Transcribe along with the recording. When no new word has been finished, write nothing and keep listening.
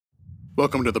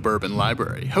Welcome to the Bourbon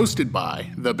Library, hosted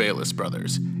by the Bayless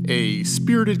Brothers. A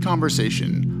spirited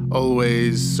conversation,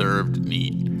 always served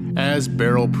neat, as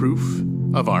barrel proof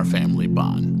of our family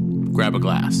bond. Grab a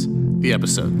glass. The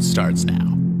episode starts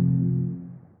now.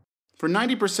 For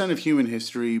 90% of human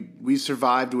history, we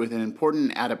survived with an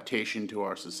important adaptation to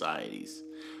our societies: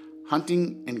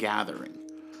 hunting and gathering.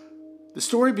 The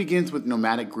story begins with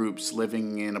nomadic groups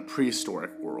living in a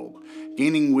prehistoric world,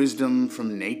 gaining wisdom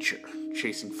from nature,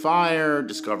 chasing fire,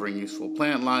 discovering useful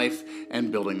plant life,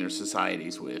 and building their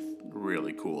societies with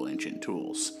really cool ancient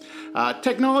tools.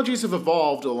 Technologies have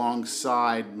evolved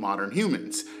alongside modern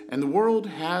humans, and the world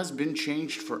has been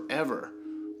changed forever.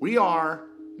 We are,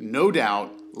 no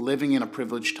doubt, living in a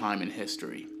privileged time in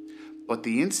history, but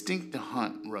the instinct to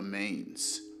hunt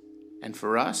remains. And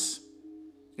for us,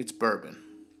 it's bourbon.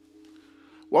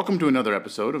 Welcome to another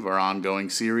episode of our ongoing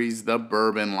series, The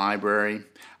Bourbon Library.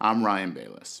 I'm Ryan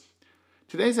Bayless.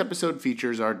 Today's episode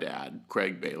features our dad,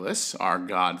 Craig Bayless, our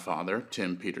godfather,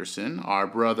 Tim Peterson, our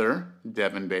brother,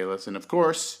 Devin Bayless, and of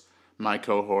course, my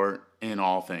cohort in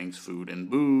all things food and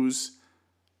booze,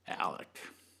 Alec.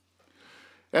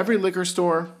 Every liquor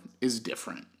store is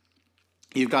different.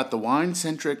 You've got the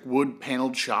wine-centric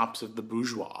wood-paneled shops of the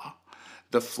bourgeois,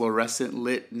 the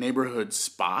fluorescent-lit neighborhood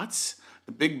spots,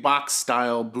 the big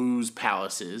box-style booze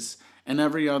palaces, and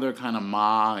every other kind of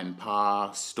ma and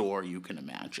pa store you can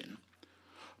imagine.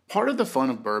 Part of the fun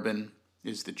of bourbon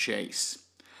is the chase.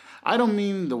 I don't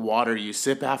mean the water you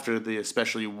sip after the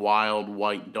especially wild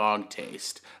white dog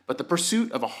taste, but the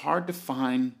pursuit of a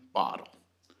hard-to-find bottle.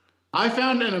 I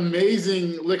found an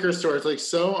amazing liquor store. It's like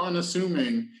so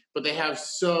unassuming, but they have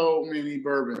so many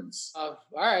bourbons. All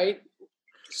right.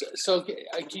 So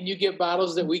can you get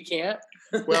bottles that we can't?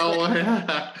 Well,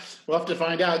 we'll have to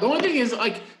find out. The only thing is,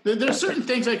 like, there's certain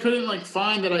things I couldn't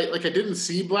find that I didn't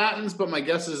see Blanton's, but my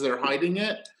guess is they're hiding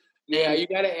it. Yeah, you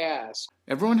got to ask.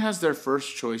 Everyone has their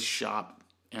first choice shop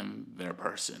in their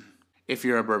person. If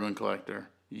you're a bourbon collector,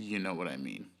 you know what I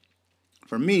mean.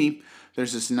 For me,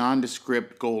 there's this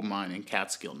nondescript gold mine in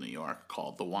Catskill, New York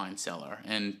called the Wine Cellar,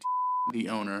 and the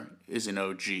owner is an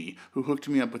OG who hooked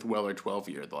me up with Weller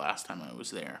 12-year the last time I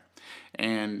was there.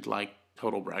 And,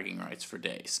 total bragging rights for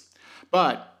days.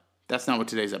 But that's not what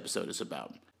today's episode is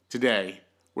about. Today,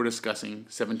 we're discussing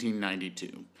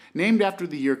 1792. Named after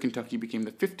the year Kentucky became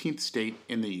the 15th state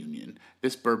in the Union,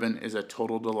 this bourbon is a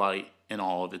total delight in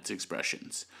all of its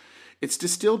expressions. It's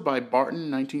distilled by Barton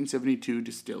 1972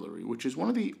 Distillery, which is one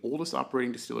of the oldest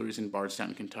operating distilleries in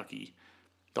Bardstown, Kentucky,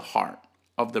 the heart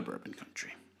of the bourbon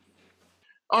country.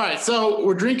 All right, so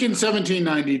we're drinking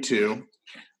 1792.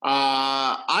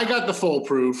 I got the full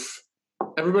proof.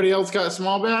 Everybody else got a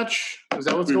small batch? Is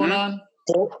that what's going on?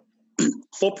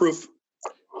 Full proof.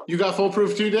 You got full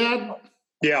proof too, Dad?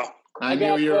 Yeah. I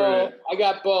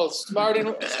got both. Starting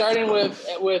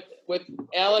with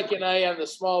Alec and I on the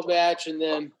small batch, and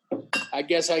then I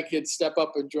guess I could step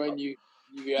up and join you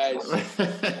guys.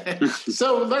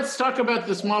 So let's talk about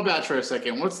the small batch for a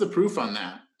second. What's the proof on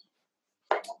that?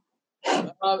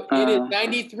 It is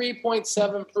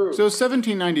 93.7 proof. So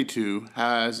 1792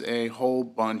 has a whole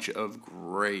bunch of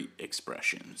great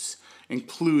expressions,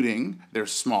 including their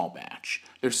small batch,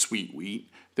 their sweet wheat,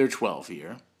 their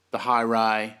 12-year, the high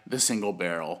rye, the single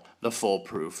barrel, the full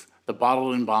proof, the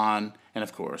bottled and bond, and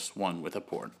of course, one with a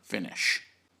port finish.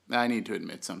 I need to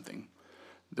admit something.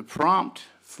 The prompt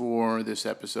for this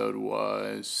episode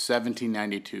was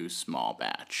 1792 small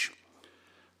batch.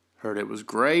 Heard it was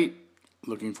great.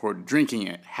 Looking forward to drinking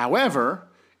it. However,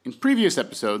 in previous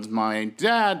episodes, my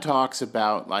dad talks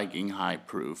about liking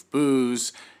high-proof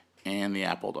booze, and the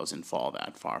apple doesn't fall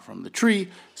that far from the tree.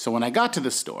 So when I got to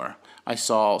the store, I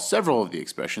saw several of the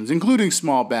expressions, including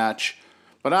small batch,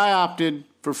 but I opted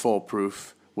for full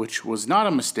proof, which was not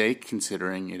a mistake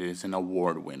considering it is an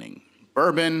award-winning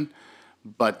bourbon.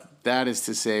 But that is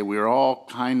to say, we're all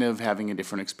kind of having a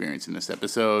different experience in this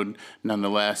episode.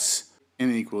 Nonetheless,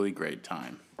 an equally great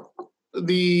time.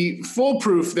 The full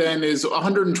proof then is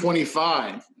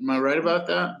 125. Am I right about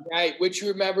that? Right, which you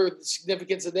remember the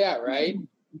significance of that, right?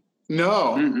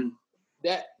 No. Mm-hmm.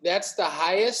 That's the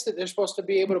highest that they're supposed to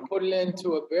be able to put it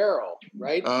into a barrel,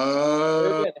 right?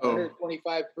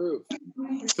 125 proof.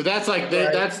 So that's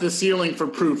that's the ceiling for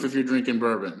proof if you're drinking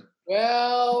bourbon.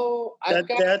 Well,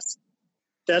 that's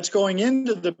going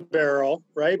into the barrel,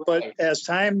 right? But as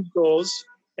time goes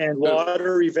and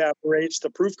water evaporates, the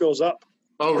proof goes up.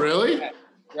 Oh, really?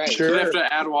 Right. Sure. You have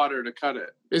to add water to cut it.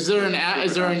 Is there an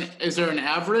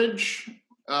average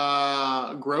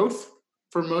growth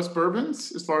for most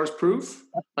bourbons as far as proof?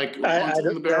 Once in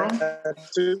the barrel?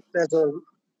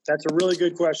 That's a really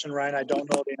good question, Ryan. I don't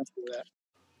know the answer to that.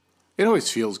 It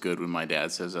always feels good when my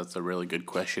dad says that's a really good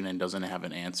question and doesn't have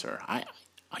an answer. I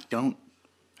don't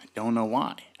know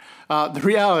why. The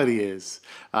reality is,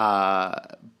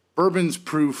 bourbon's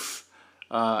proof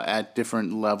at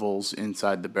different levels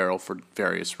inside the barrel for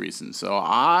various reasons. So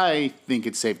I think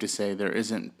it's safe to say there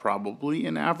isn't probably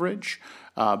an average.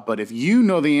 But if you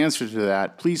know the answer to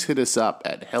that, please hit us up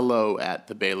at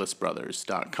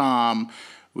hello@thebaylessbrothers.com.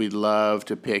 We'd love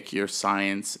to pick your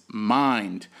science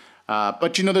mind.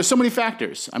 But there's so many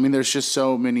factors. I mean, there's just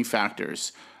so many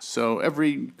factors. So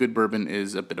every good bourbon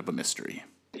is a bit of a mystery.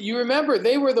 You remember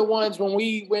they were the ones when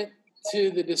we went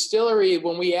to the distillery,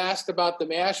 when we asked about the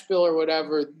mash bill or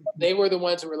whatever, they were the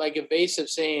ones that were like evasive,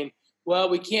 saying, well,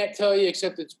 we can't tell you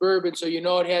except it's bourbon, so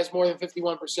it has more than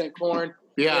 51% corn.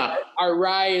 Yeah. Our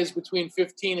rye is between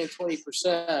 15 and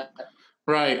 20%.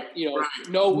 Right.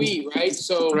 No wheat, right?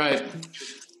 So Right.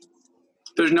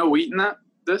 There's no wheat in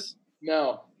this?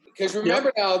 No. Because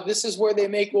remember now, this is where they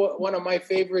make one of my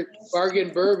favorite bargain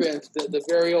bourbons, the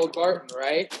Very Old Barton,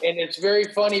 right? And it's very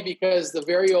funny because the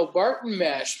Very Old Barton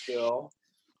mash bill,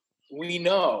 we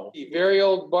know the Very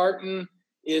Old Barton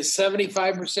is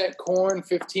 75% corn,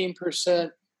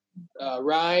 15%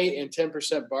 rye, and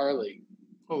 10% barley.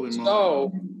 Holy moly.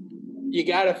 So you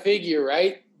got to figure,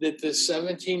 right, that the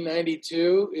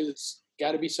 1792 is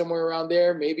got to be somewhere around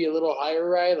there, maybe a little higher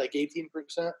rye, like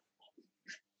 18%.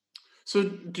 So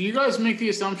do you guys make the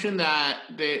assumption that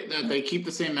they keep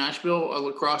the same mash bill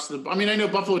across the... I mean, I know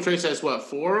Buffalo Trace has, what,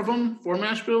 4 of them? 4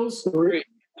 mash bills?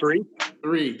 Three.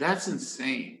 That's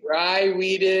insane. Rye,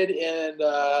 wheated, and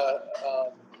a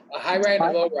high rye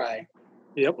and a low rye.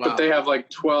 Yep. Wow. But they have like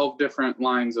 12 different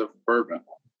lines of bourbon.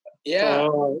 Yeah.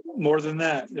 More than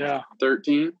that, yeah.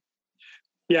 13?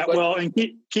 Yeah, But- well, and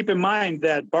keep in mind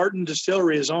that Barton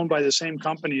Distillery is owned by the same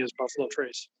company as Buffalo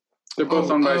Trace. They're both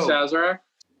owned by Sazerac?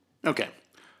 Okay,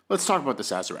 let's talk about the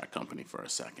Sazerac Company for a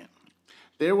second.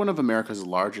 They're one of America's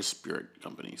largest spirit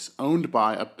companies, owned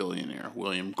by a billionaire,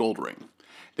 William Goldring.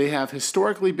 They have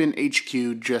historically been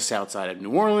HQ'd just outside of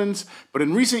New Orleans, but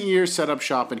in recent years set up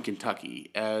shop in Kentucky,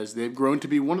 as they've grown to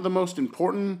be one of the most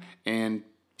important and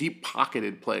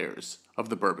deep-pocketed players of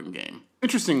the bourbon game.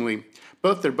 Interestingly,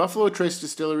 both their Buffalo Trace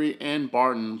Distillery and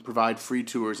Barton provide free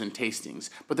tours and tastings,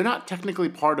 but they're not technically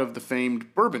part of the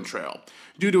famed Bourbon Trail,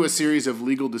 due to a series of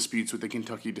legal disputes with the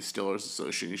Kentucky Distillers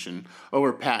Association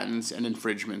over patents and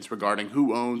infringements regarding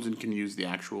who owns and can use the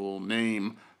actual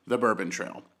name, the Bourbon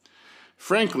Trail.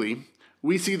 Frankly,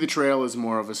 we see the trail as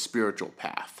more of a spiritual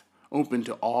path, open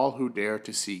to all who dare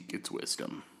to seek its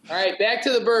wisdom. All right, back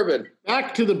to the bourbon.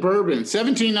 Back to the bourbon.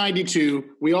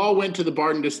 1792, we all went to the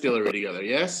Barton Distillery together,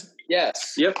 yes?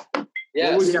 Yes. Yep.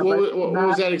 Yes. What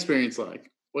was that experience like?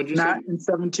 What'd you Not say? in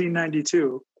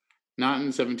 1792. Not in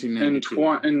In 1792.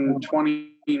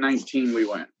 2019 we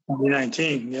went.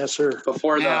 2019, yes, sir.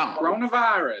 Before the Now-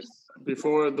 coronavirus.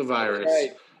 Before the virus.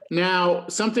 Right. Now,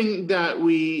 something that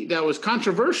was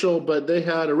controversial, but they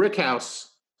had a rick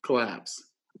house collapse.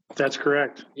 That's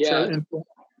correct. Yeah. So in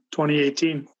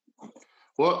 2018.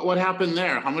 What happened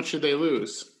there? How much did they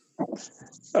lose?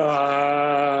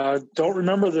 Don't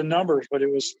remember the numbers, but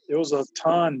it was a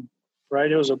ton,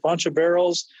 right? It was a bunch of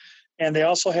barrels, and they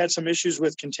also had some issues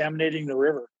with contaminating the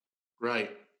river. Right.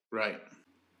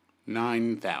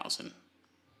 9,000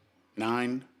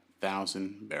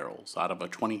 barrels out of a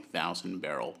 20,000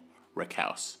 barrel rick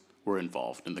house were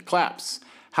involved in the collapse.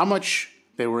 How much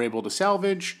they were able to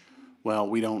salvage? Well,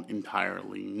 we don't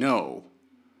entirely know.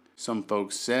 Some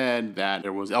folks said that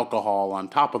there was alcohol on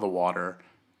top of the water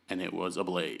and it was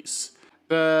ablaze.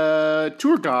 The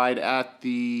tour guide at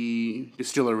the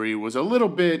distillery was a little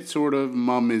bit sort of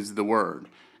mum is the word,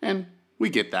 and we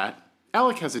get that.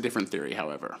 Alec has a different theory,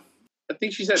 however. I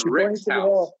think she said Rick's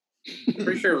house.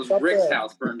 Pretty sure it was Rick's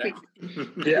house burned down.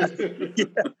 Yeah.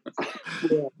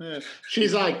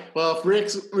 She's like, well, if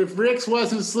Rick's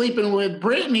wasn't sleeping with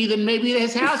Brittany, then maybe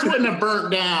his house wouldn't have burnt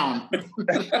down.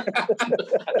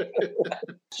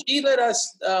 She let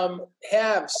us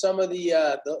have some of the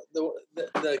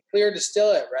clear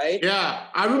distillate, right? Yeah,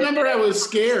 I remember I was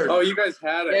scared. Oh, you guys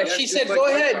had it. Yeah, she said, "Go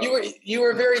ahead." You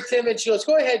were very timid. She goes,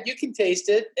 "Go ahead, you can taste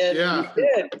it," and Yeah. we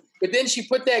did. But then she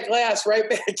put that glass right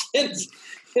back in.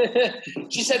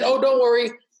 She said, "Oh, don't worry,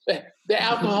 the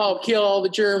alcohol kill all the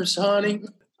germs, honey."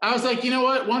 I was like, you know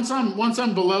what? Once I'm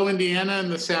below Indiana in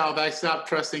the South, I stopped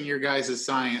trusting your guys'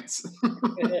 science.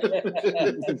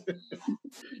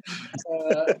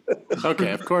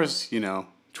 Okay, of course, to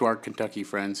our Kentucky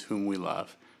friends whom we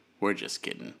love, we're just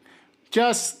kidding.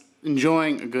 Just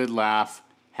enjoying a good laugh,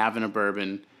 having a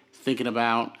bourbon, thinking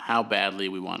about how badly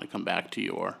we want to come back to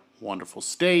your wonderful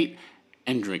state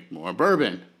and drink more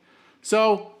bourbon.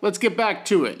 So let's get back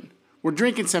to it. We're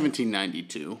drinking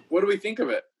 1792. What do we think of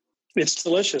it? It's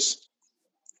delicious.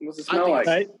 What's it smell like?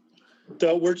 Right?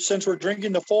 Since we're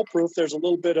drinking the full proof, there's a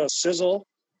little bit of sizzle,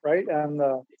 right? On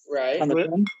the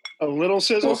tongue. A little A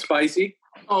sizzle. little spicy.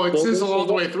 Oh, it sizzles all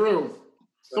the way through.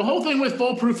 The whole thing with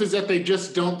full proof is that they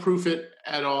just don't proof it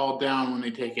at all down when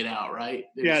they take it out, right?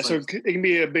 Yeah, so it can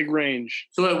be a big range.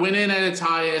 So it went in at its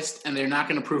highest, and they're not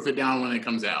going to proof it down when it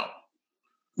comes out.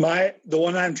 The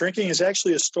one I'm drinking is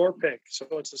actually a store pick, so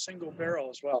it's a single barrel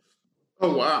as well.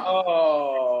 Oh, wow.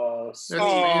 Oh, That's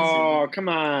Oh, fancy. come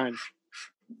on.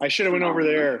 I should have went over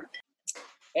there.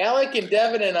 Alec and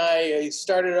Devin and I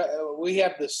started. We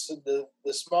have the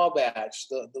small batch,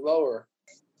 the lower.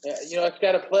 Yeah, it's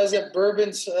got a pleasant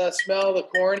bourbon smell, the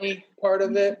corny part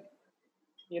of it.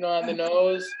 On the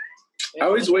nose. I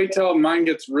always wait till mine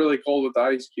gets really cold with the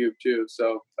ice cube too.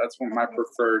 So that's one of my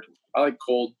preferred. I like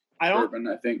cold bourbon,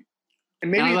 I think.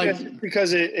 And maybe that's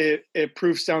because it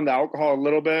proofs down the alcohol a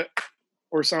little bit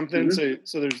or something. Mm-hmm.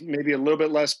 So there's maybe a little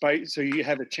bit less bite, so you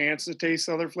have a chance to taste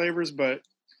other flavors. But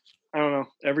I don't know.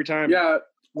 Every time. Yeah,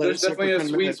 there's definitely a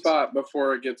sweet spot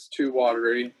before it gets too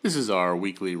watery. This is our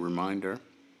weekly reminder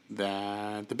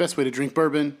that the best way to drink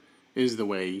bourbon is the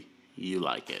way you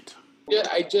like it. Yeah,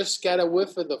 I just got a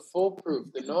whiff of the full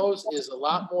proof. The nose is a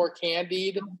lot more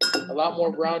candied, a lot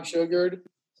more brown sugared,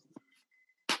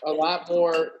 a lot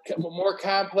more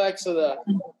complex of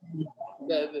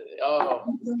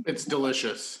It's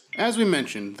delicious. As we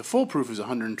mentioned, the full proof is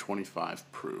 125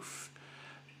 proof.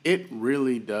 It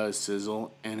really does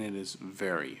sizzle, and it is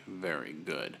very, very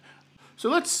good. So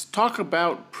let's talk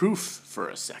about proof for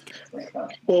a second.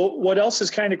 Well, what else is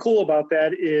kind of cool about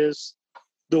that is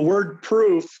the word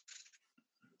proof,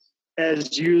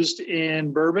 as used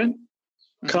in bourbon,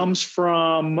 comes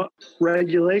from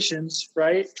regulations,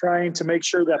 right? Trying to make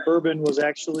sure that bourbon was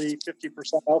actually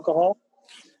 50% alcohol.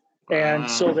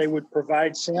 And so they would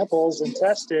provide samples and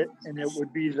test it, and it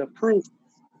would be the proof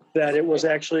that it was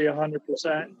actually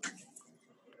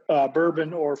 100%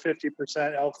 bourbon or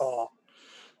 50% alcohol.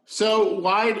 So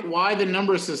why the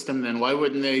number system then? Why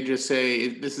wouldn't they just say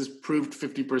this is proved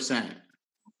 50%?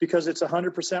 Because it's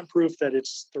 100% proof that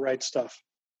it's the right stuff.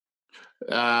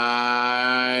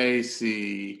 I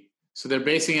see. So they're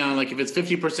basing it on, like, if it's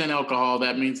 50% alcohol,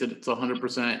 that means that it's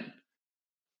 100%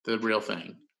 the real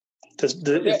thing.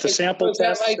 If the sample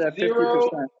test like at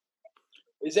 50%.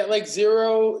 Is that like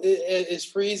 0 is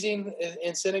freezing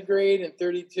in centigrade and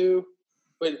 32,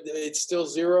 but it's still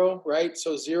 0, right?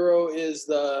 So 0 is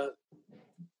the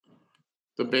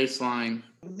baseline.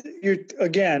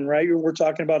 Again, right? We're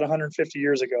talking about 150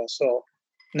 years ago. So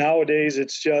nowadays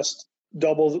it's just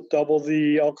double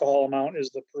the alcohol amount is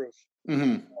the proof.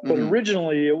 Mm-hmm. But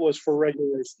originally it was for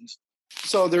regulations.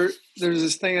 So there's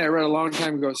this thing I read a long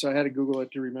time ago, so I had to Google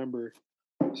it to remember.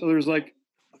 So there's like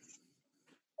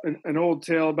an old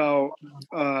tale about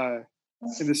in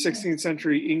the 16th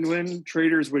century England,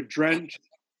 traders would drench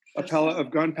a pellet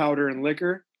of gunpowder in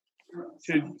liquor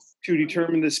to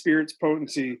determine the spirit's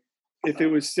potency. If it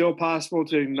was still possible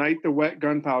to ignite the wet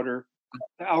gunpowder,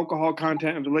 the alcohol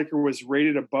content of the liquor was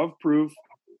rated above proof,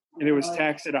 and it was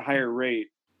taxed at a higher rate.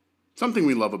 Something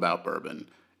we love about bourbon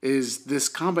is this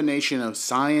combination of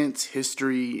science,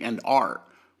 history, and art,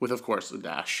 with, of course, a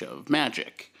dash of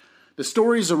magic. The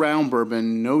stories around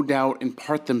bourbon no doubt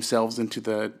impart themselves into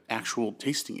the actual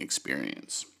tasting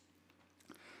experience.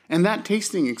 And that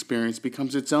tasting experience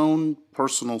becomes its own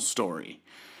personal story.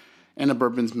 And a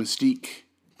bourbon's mystique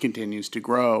continues to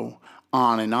grow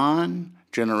on,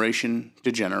 generation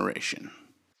to generation.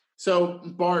 So,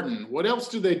 Barton, what else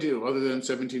do they do other than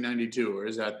 1792, or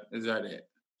is that it?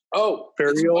 Oh,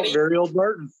 very old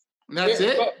Barton. And that's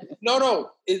it?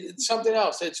 No, it's something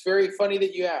else. It's very funny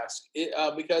that you ask,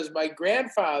 because my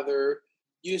grandfather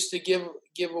used to give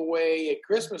away at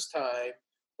Christmas time.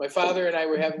 My father and I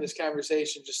were having this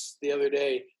conversation just the other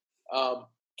day.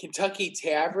 Kentucky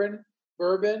Tavern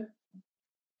bourbon,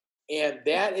 and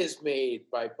that is made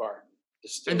by Barton.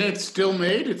 And it's still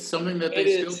made? It's something that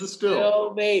they still distill? It's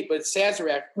still made, but it's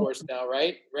Sazerac, of course, now,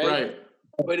 right? Right.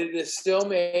 But it is still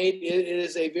made. It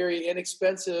is a very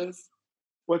inexpensive.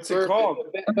 What's it called?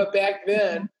 But back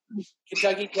then,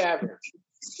 Kentucky Tavern.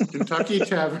 Kentucky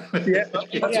Tavern. Yeah.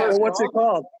 Well, what's it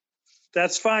called?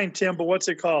 That's fine, Tim, but what's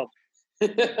it called?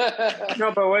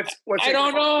 No, but what's I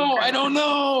don't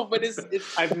know, but it's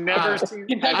I've never seen.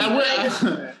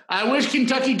 I wish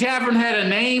Kentucky Tavern had a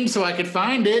name so I could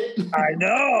find it. I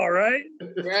know, right?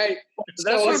 Right.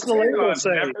 That's what the label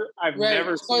say. I've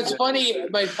never seen it. So it's funny.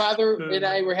 My father and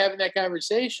I were having that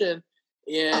conversation,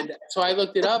 and so I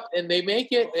looked it up, and they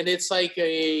make it, and it's like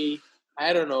a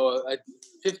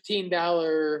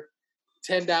 $15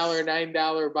 $10,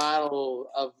 $9 bottle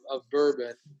of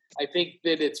bourbon. I think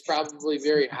that it's probably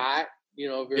very hot,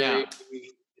 very.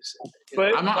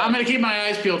 But I'm going to keep my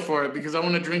eyes peeled for it because I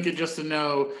want to drink it just to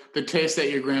know the taste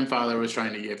that your grandfather was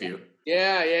trying to give you.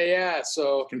 Yeah.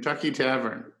 So Kentucky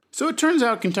Tavern. So it turns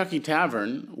out Kentucky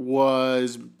Tavern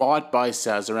was bought by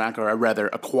Sazerac, or rather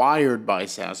acquired by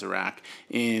Sazerac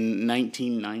in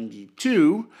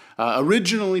 1992,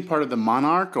 originally part of the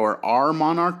Monarch or our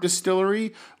Monarch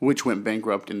distillery, which went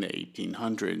bankrupt in the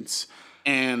 1800s.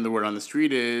 And the word on the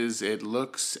street is it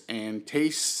looks and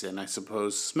tastes and I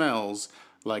suppose smells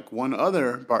like one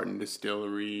other Barton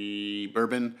Distillery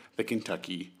bourbon, the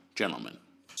Kentucky Gentleman.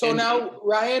 So now,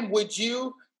 Ryan, would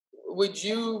you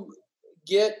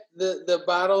get the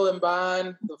bottle and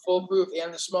bond, the full proof,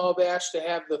 and the small batch to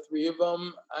have the three of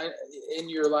them in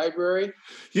your library?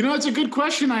 It's a good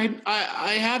question.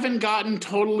 I haven't gotten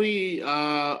totally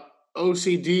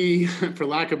OCD, for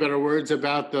lack of better words,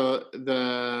 about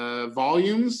the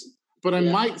volumes, but I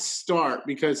might start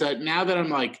because now that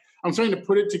I'm starting to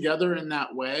put it together in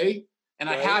that way, and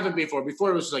right. I haven't before.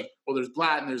 Before it was like, well, there's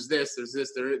Blatt and there's this.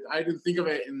 I didn't think of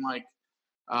it in like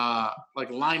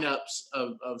lineups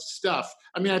of stuff.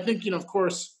 I mean, I think, of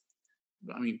course,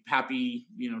 Pappy,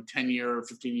 10-year or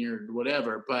 15-year,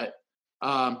 whatever. But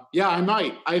I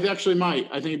might. I actually might.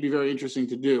 I think it'd be very interesting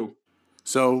to do.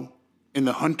 So in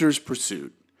the hunter's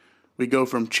pursuit, we go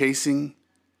from chasing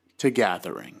to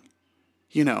gathering,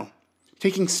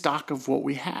 taking stock of what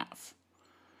we have.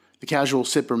 The casual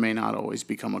sipper may not always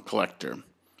become a collector.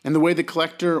 And the way the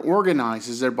collector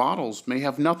organizes their bottles may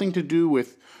have nothing to do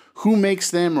with who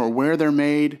makes them or where they're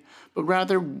made, but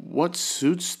rather what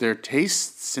suits their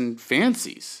tastes and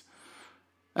fancies.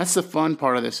 That's the fun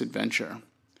part of this adventure.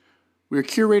 We're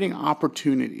curating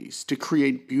opportunities to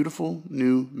create beautiful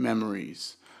new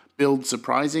memories, build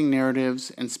surprising narratives,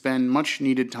 and spend much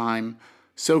needed time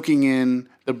soaking in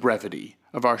the brevity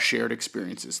of our shared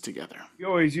experiences together. You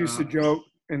always used to joke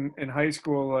in high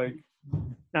school, like,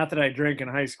 not that I drank in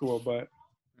high school, but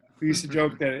we used to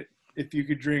joke that if you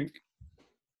could drink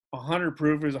 100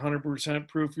 proof is 100%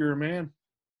 proof you're a man.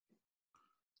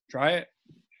 Try it.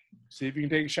 See if you can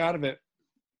take a shot of it.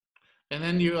 And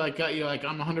then you're like, I'm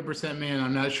 100% man.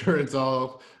 I'm not sure it's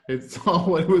all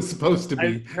what it was supposed to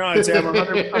be. I'm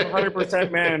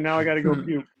 100% man, and now I got to go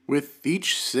puke. With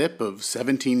each sip of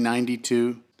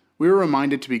 1792, we were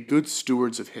reminded to be good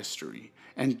stewards of history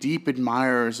and deep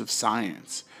admirers of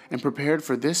science, and prepared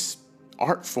for this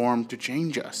art form to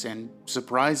change us and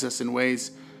surprise us in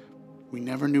ways we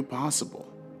never knew possible.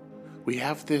 We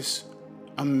have this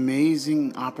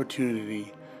amazing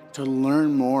opportunity to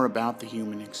learn more about the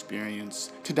human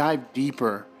experience, to dive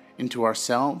deeper into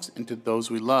ourselves and to those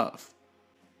we love.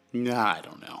 I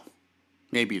don't know.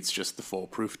 Maybe it's just the full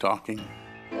proof talking.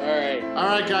 All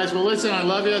right, guys. Well, listen, I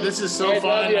love you. This is so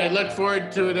fun. I look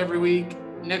forward to it every week.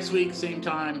 Next week, same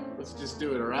time. Let's just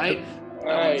do it, all right? All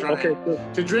right. Okay.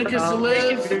 To drink is to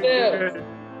live. The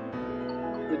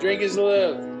drink is to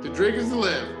live. To drink is to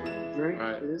live. Drink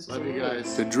all right. is Love to you live.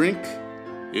 guys. To drink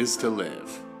is to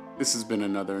live. This has been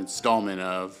another installment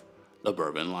of The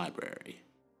Bourbon Library.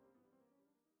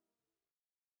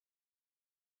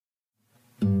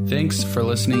 Thanks for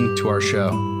listening to our show.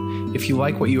 If you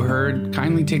like what you heard,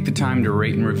 kindly take the time to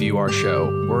rate and review our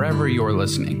show wherever you're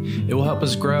listening. It will help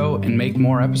us grow and make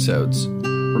more episodes.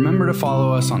 Remember to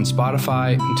follow us on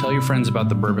Spotify and tell your friends about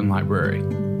the Bourbon Library.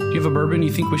 Do you have a bourbon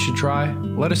you think we should try?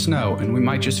 Let us know, and we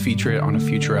might just feature it on a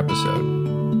future episode.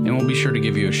 And we'll be sure to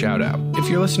give you a shout out. If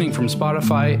you're listening from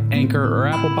Spotify, Anchor, or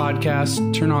Apple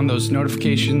Podcasts, turn on those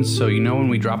notifications so you know when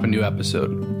we drop a new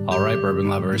episode. All right, bourbon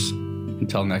lovers.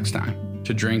 Until next time,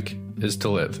 to drink is to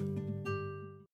live.